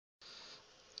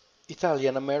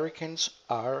Italian Americans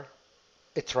are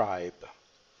a tribe.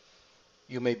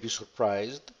 You may be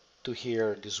surprised to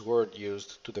hear this word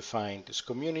used to define this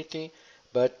community,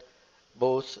 but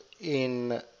both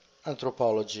in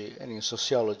anthropology and in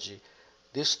sociology,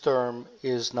 this term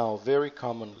is now very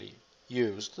commonly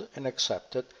used and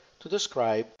accepted to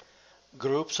describe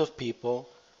groups of people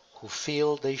who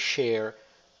feel they share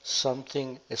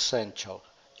something essential,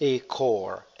 a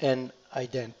core, an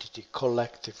identity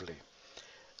collectively.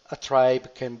 A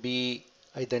tribe can be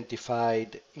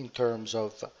identified in terms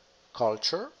of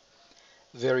culture,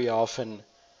 very often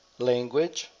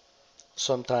language,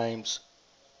 sometimes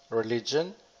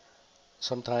religion,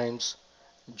 sometimes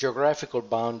geographical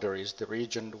boundaries, the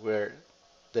region where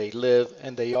they live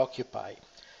and they occupy.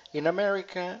 In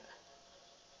America,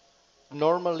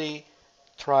 normally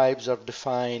tribes are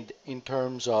defined in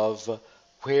terms of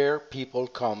where people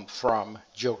come from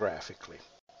geographically.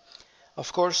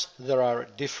 Of course, there are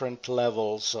different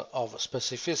levels of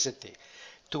specificity.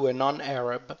 To a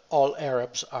non-Arab, all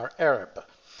Arabs are Arab.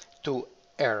 To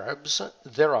Arabs,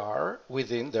 there are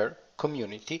within their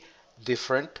community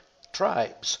different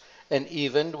tribes. And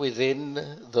even within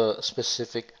the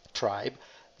specific tribe,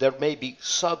 there may be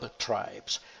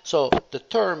sub-tribes. So the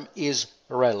term is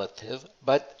relative,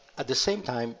 but at the same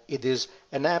time, it is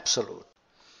an absolute.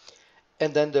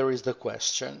 And then there is the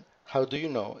question, how do you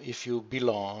know if you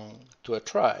belong to a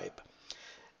tribe?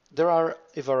 There are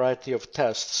a variety of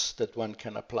tests that one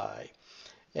can apply.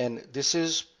 And this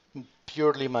is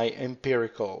purely my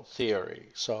empirical theory.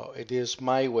 So it is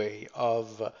my way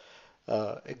of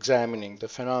examining the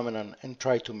phenomenon and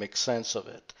try to make sense of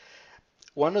it.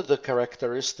 One of the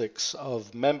characteristics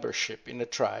of membership in a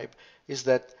tribe is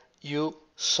that you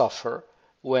suffer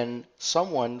when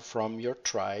someone from your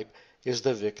tribe is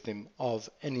the victim of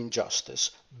an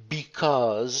injustice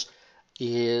because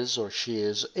he is or she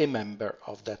is a member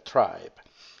of that tribe.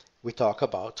 We talk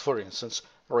about, for instance,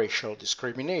 racial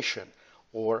discrimination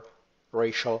or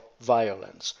racial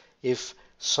violence. If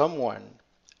someone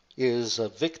is a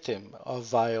victim of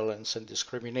violence and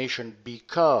discrimination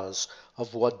because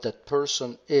of what that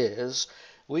person is,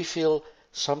 we feel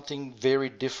something very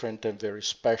different and very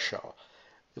special.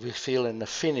 We feel an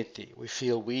affinity. We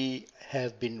feel we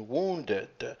have been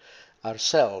wounded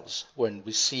ourselves when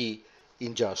we see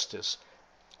injustice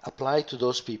applied to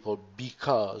those people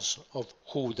because of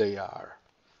who they are.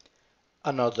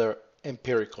 Another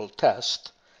empirical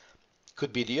test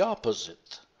could be the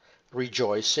opposite,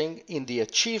 rejoicing in the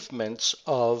achievements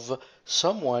of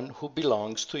someone who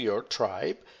belongs to your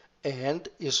tribe and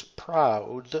is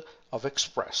proud of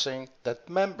expressing that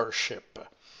membership.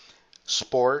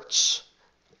 Sports,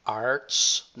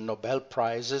 arts, Nobel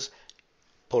Prizes,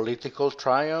 political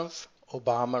triumph,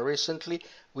 Obama recently,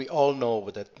 we all know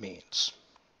what that means.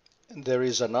 And there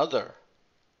is another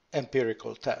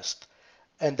empirical test,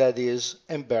 and that is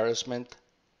embarrassment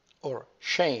or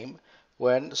shame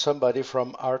when somebody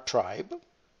from our tribe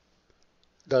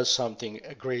does something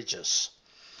egregious.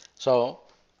 So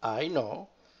I know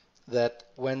that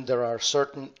when there are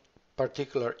certain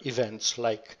particular events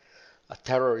like a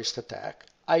terrorist attack,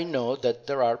 I know that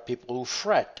there are people who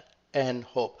fret and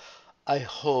hope. I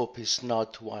hope he's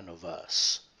not one of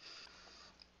us.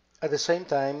 At the same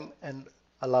time, and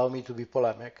allow me to be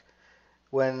polemic,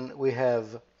 when we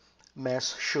have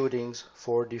mass shootings,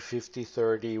 40, 50,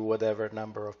 30, whatever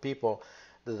number of people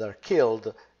that are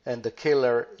killed, and the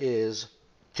killer is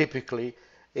typically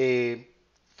a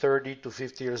 30 to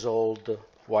 50 years old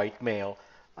white male,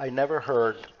 I never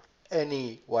heard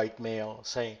any white male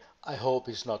saying, I hope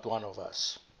he's not one of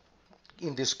us.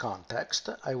 In this context,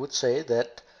 I would say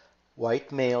that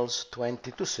white males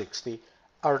 20 to 60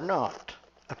 are not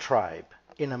a tribe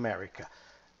in America.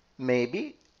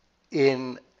 Maybe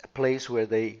in a place where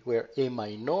they were a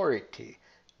minority,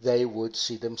 they would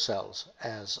see themselves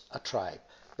as a tribe,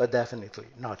 but definitely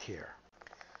not here.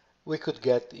 We could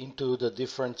get into the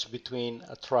difference between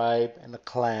a tribe and a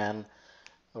clan,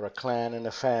 or a clan and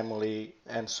a family,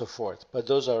 and so forth, but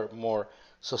those are more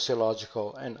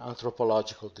sociological and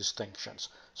anthropological distinctions.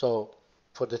 So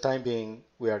for the time being,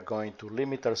 we are going to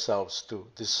limit ourselves to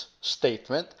this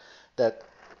statement that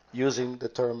using the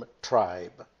term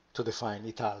tribe to define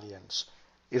Italians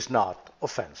is not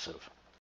offensive.